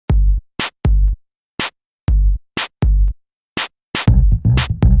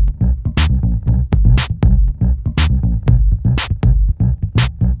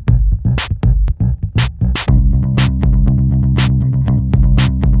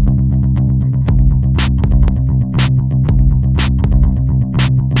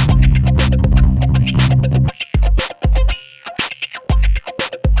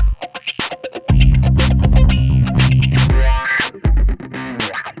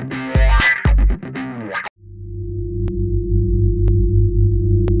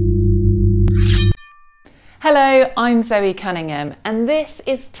Hello, I'm Zoe Cunningham and this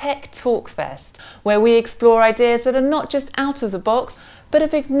is Tech Talkfest, where we explore ideas that are not just out of the box, but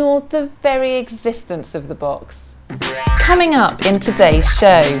have ignored the very existence of the box. Coming up in today's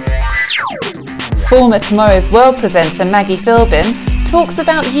show, former Tomorrow's World presenter Maggie Philbin talks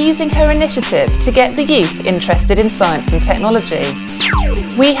about using her initiative to get the youth interested in science and technology.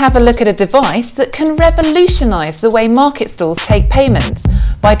 We have a look at a device that can revolutionise the way market stalls take payments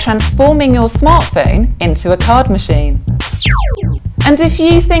by transforming your smartphone into a card machine. And if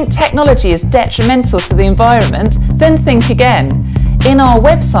you think technology is detrimental to the environment, then think again. In our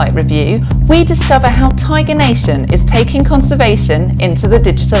website review, we discover how Tiger Nation is taking conservation into the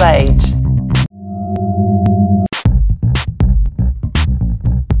digital age.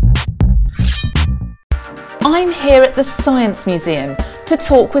 I'm here at the Science Museum to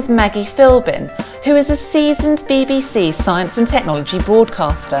talk with Maggie Philbin, who is a seasoned BBC science and technology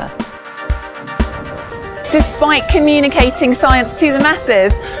broadcaster. Despite communicating science to the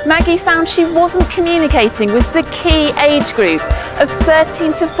masses, Maggie found she wasn't communicating with the key age group of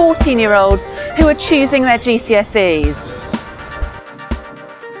 13 to 14-year-olds who are choosing their GCSEs.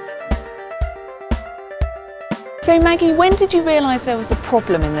 So Maggie, when did you realise there was a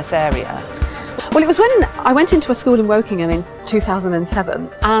problem in this area? Well, it was when I went into a school in Wokingham in 2007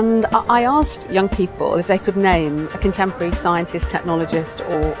 and I asked young people if they could name a contemporary scientist, technologist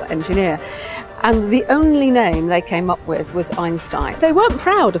or engineer. And the only name they came up with was Einstein. They weren't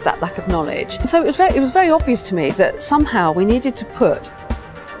proud of that lack of knowledge. So it was very obvious to me that somehow we needed to put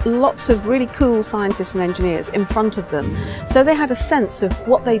lots of really cool scientists and engineers in front of them, so they had a sense of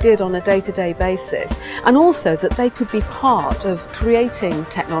what they did on a day-to-day basis, and also that they could be part of creating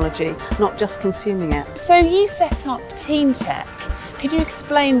technology, not just consuming it. So you set up Teen Tech. Could you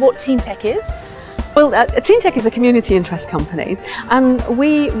explain what Teen Tech is? Well, Teen Tech is a community interest company and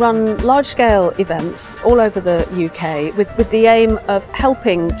we run large-scale events all over the UK with the aim of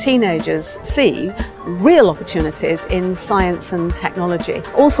helping teenagers see real opportunities in science and technology.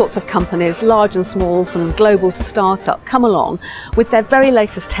 All sorts of companies, large and small, from global to startup, come along with their very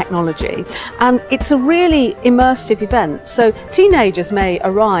latest technology, and it's a really immersive event. So teenagers may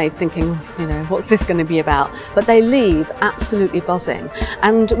arrive thinking, what's this going to be about? But they leave absolutely buzzing.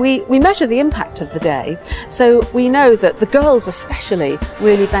 And we measure the impact of the day. So we know that the girls especially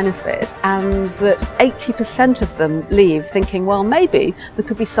really benefit, and that 80% of them leave thinking, well, maybe there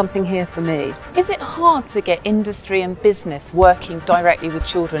could be something here for me. Is it hard to get industry and business working directly with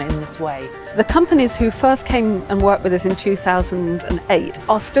children in this way? The companies who first came and worked with us in 2008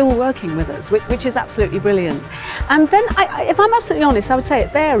 are still working with us, which is absolutely brilliant. And then, if I'm absolutely honest, I would say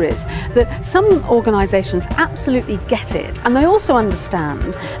it varies. That some organisations absolutely get it, and they also understand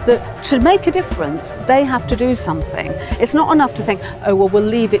that to make a difference, they have to do something. It's not enough to think, oh, well, we'll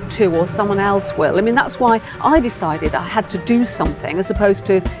leave it to, or someone else will. I mean, that's why I decided I had to do something as opposed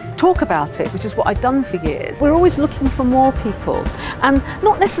to talk about it, which is what I'd done for years. We're always looking for more people, and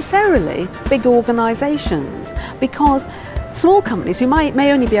not necessarily big organisations, because small companies who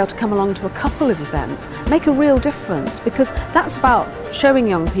may only be able to come along to a couple of events make a real difference, because that's about showing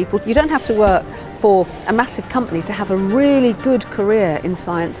young people you don't have to work for a massive company to have a really good career in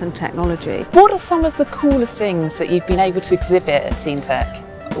science and technology. What are some of the coolest things that you've been able to exhibit at Teen Tech?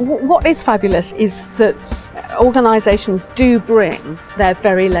 What is fabulous is that organisations do bring their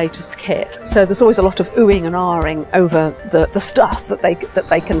very latest kit. So there's always a lot of oohing and ahhing over the stuff that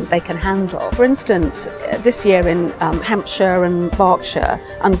they can handle. For instance, this year in Hampshire and Berkshire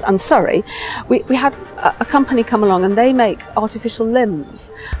and Surrey, we had a company come along and they make artificial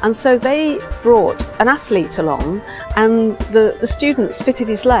limbs. And so they brought an athlete along and the students fitted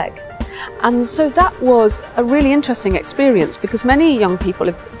his leg. And so that was a really interesting experience, because many young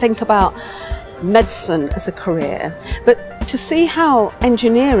people think about medicine as a career, but to see how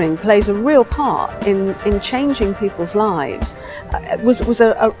engineering plays a real part in changing people's lives was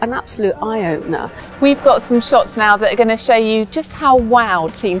an absolute eye-opener. We've got some shots now that are going to show you just how wow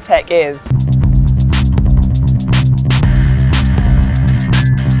Teen Tech is.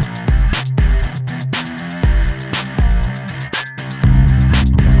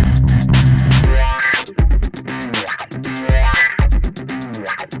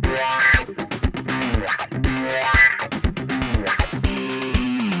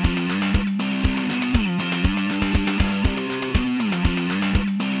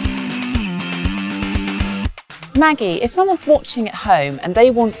 Maggie, if someone's watching at home and they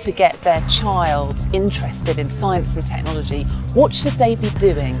want to get their child interested in science and technology, what should they be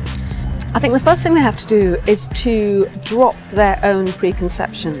doing? I think the first thing they have to do is to drop their own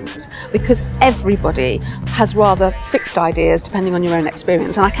preconceptions, because everybody has rather fixed ideas depending on your own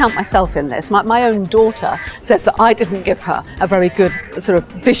experience, and I count myself in this. My own daughter says that I didn't give her a very good sort of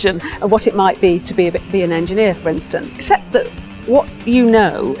vision of what it might be to be an engineer, for instance, except that what you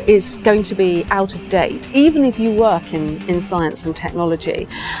know is going to be out of date, even if you work in science and technology,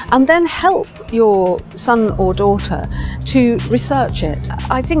 and then help your son or daughter to research it.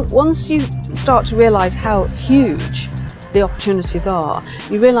 I think once you start to realise how huge the opportunities are,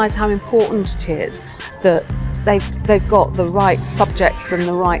 you realise how important it is that they've got the right subjects and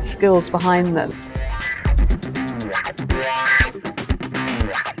the right skills behind them.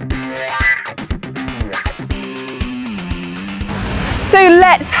 So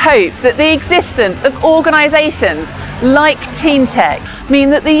let's hope that the existence of organisations like Teen Tech mean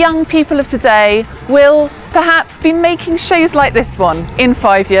that the young people of today will perhaps be making shows like this one in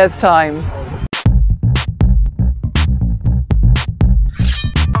 5 years' time.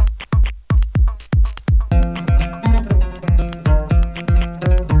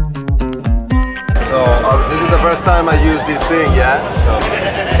 So this is the first time I use this thing, yeah? So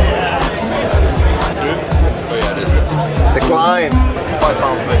decline.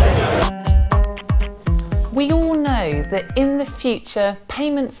 £5, please. We all know that in the future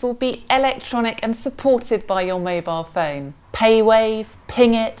payments will be electronic and supported by your mobile phone. PayWave,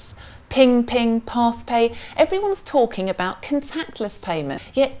 Ping It, Ping Ping, PassPay, everyone's talking about contactless payment.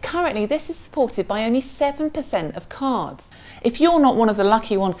 Yet currently this is supported by only 7% of cards. If you're not one of the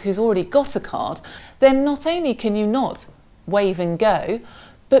lucky ones who's already got a card, then not only can you not wave and go,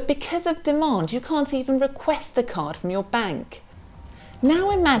 but because of demand you can't even request a card from your bank.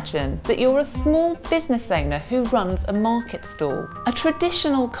 Now imagine that you're a small business owner who runs a market stall. A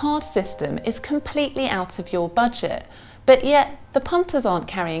traditional card system is completely out of your budget, but yet the punters aren't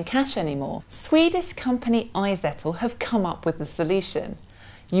carrying cash anymore. Swedish company iZettle have come up with the solution.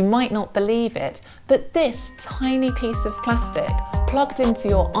 You might not believe it, but this tiny piece of plastic plugged into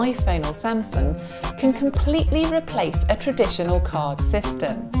your iPhone or Samsung can completely replace a traditional card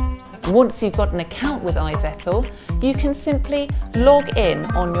system. Once you've got an account with iZettle, you can simply log in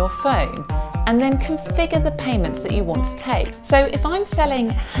on your phone and then configure the payments that you want to take. So if I'm selling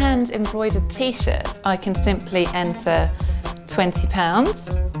hand embroidered t-shirts, I can simply enter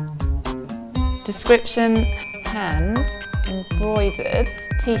 £20, description, hand embroidered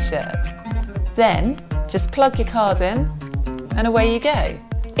t-shirt. Then just plug your card in and away you go.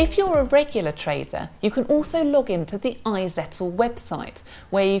 If you're a regular trader, you can also log into the iZettle website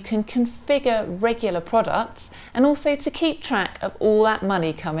where you can configure regular products and also to keep track of all that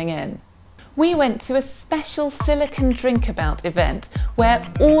money coming in. We went to a special Silicon Drinkabout event where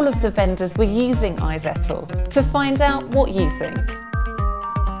all of the vendors were using iZettle to find out what you think.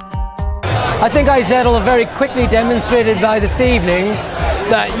 I think iZettle have very quickly demonstrated by this evening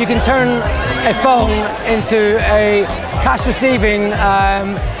that you can turn a phone into a cash receiving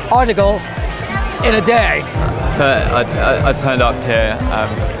article in a day. So I turned up here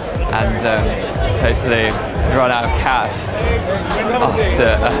and totally run out of cash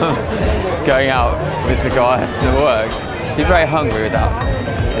after going out with the guys to work. He's very hungry without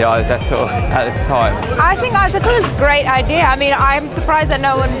the iZettle at this time. I think iZettle is a great idea. I mean, I'm surprised that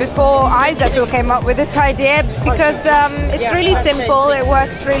no one before iZettle came up with this idea because it's really simple, it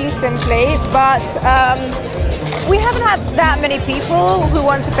works really simply, but we haven't had that many people who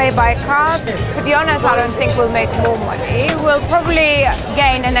want to pay by card. To be honest, I don't think we'll make more money. We'll probably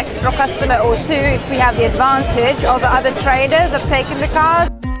gain an extra customer or two if we have the advantage of other traders of taking the card.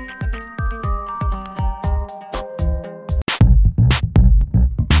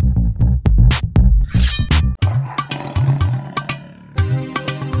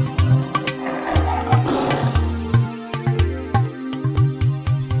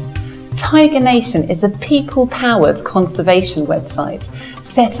 Tiger Nation is a people-powered conservation website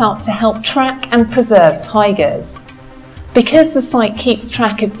set up to help track and preserve tigers. Because the site keeps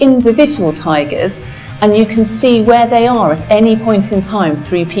track of individual tigers and you can see where they are at any point in time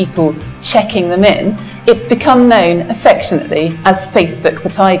through people checking them in, it's become known affectionately as Facebook for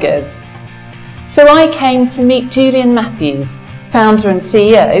Tigers. So I came to meet Julian Matthews, founder and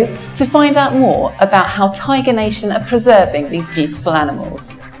CEO, to find out more about how Tiger Nation are preserving these beautiful animals.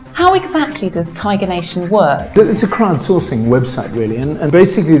 How exactly does Tiger Nation work? It's a crowdsourcing website really, and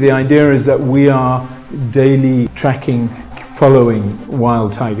basically the idea is that we are daily tracking, following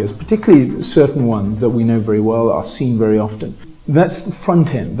wild tigers, particularly certain ones that we know very well, are seen very often. That's the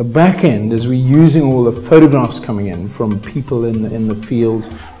front end. The back end is we're using all the photographs coming in from people in the fields,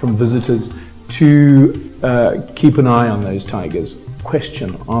 from visitors, to keep an eye on those tigers.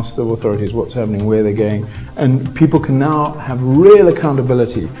 question, ask the authorities what's happening, where they're going, and people can now have real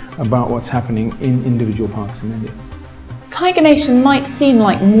accountability about what's happening in individual parks in India. Tiger Nation might seem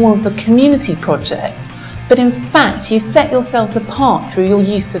like more of a community project, but in fact you set yourselves apart through your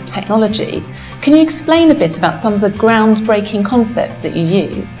use of technology. Can you explain a bit about some of the groundbreaking concepts that you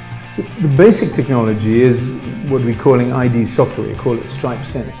use? The basic technology is what we're calling ID software. We call it Stripe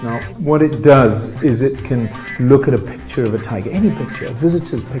Sense. Now, what it does is it can look at a picture of a tiger, any picture, a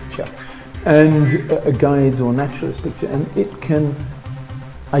visitor's picture, and a guide's or naturalist picture, and it can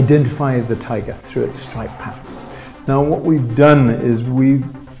identify the tiger through its stripe pattern. Now, what we've done is we've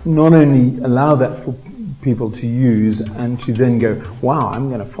not only allowed that for people to use and to then go, wow, I'm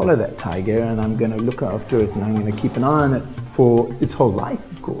going to follow that tiger and I'm going to look after it and I'm going to keep an eye on it for its whole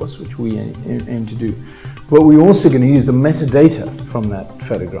life, of course, which we aim to do. But we're also going to use the metadata from that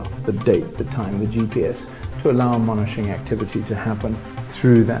photograph, the date, the time, the GPS, to allow monitoring activity to happen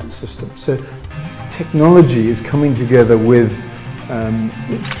through that system. So technology is coming together with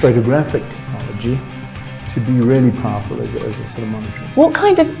photographic technology to be really powerful as a sort of monitoring. What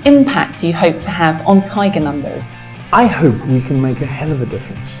kind of impact do you hope to have on tiger numbers? I hope we can make a hell of a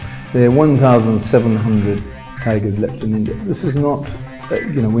difference. There are 1,700 tigers left in India. This is not,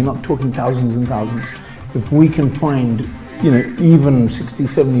 we're not talking thousands and thousands. If we can find, even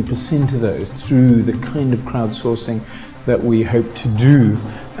 60–70% of those through the kind of crowdsourcing that we hope to do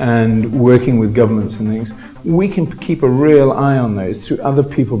and working with governments and things, we can keep a real eye on those through other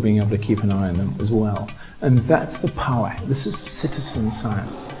people being able to keep an eye on them as well. And that's the power. This is citizen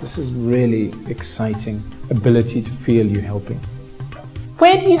science. This is really exciting ability to feel you're helping.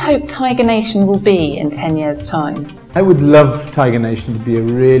 Where do you hope Tiger Nation will be in 10 years' time? I would love Tiger Nation to be a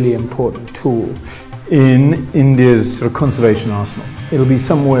really important tool in India's sort of conservation arsenal. It'll be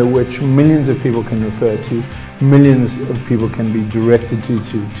somewhere which millions of people can refer to, millions of people can be directed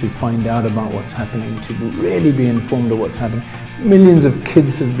to find out about what's happening, to really be informed of what's happening. Millions of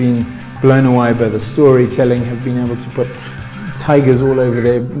kids have been blown away by the storytelling, have been able to put tigers all over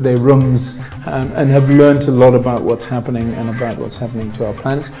their rooms and have learnt a lot about what's happening and about what's happening to our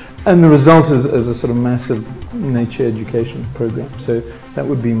planet. And the result is a sort of massive nature education program. So that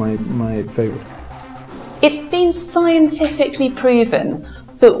would be my favourite. It's been scientifically proven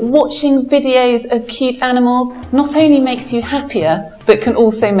that watching videos of cute animals not only makes you happier, but can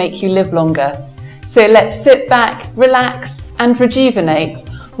also make you live longer. So let's sit back, relax and rejuvenate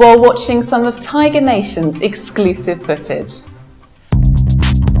while watching some of Tiger Nation's exclusive footage.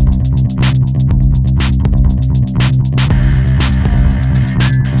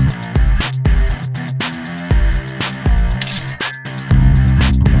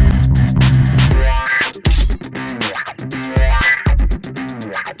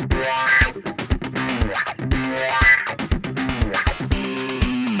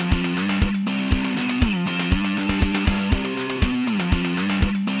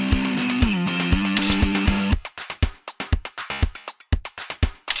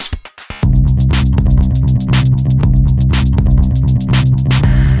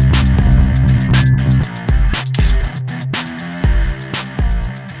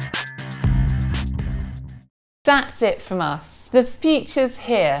 That's it from us. The future's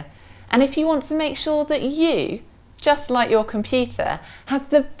here. And if you want to make sure that you, just like your computer, have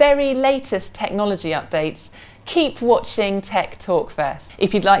the very latest technology updates, keep watching Tech Talkfest.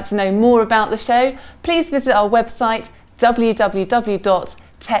 If you'd like to know more about the show, please visit our website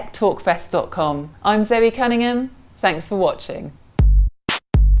www.techtalkfest.com. I'm Zoe Cunningham. Thanks for watching.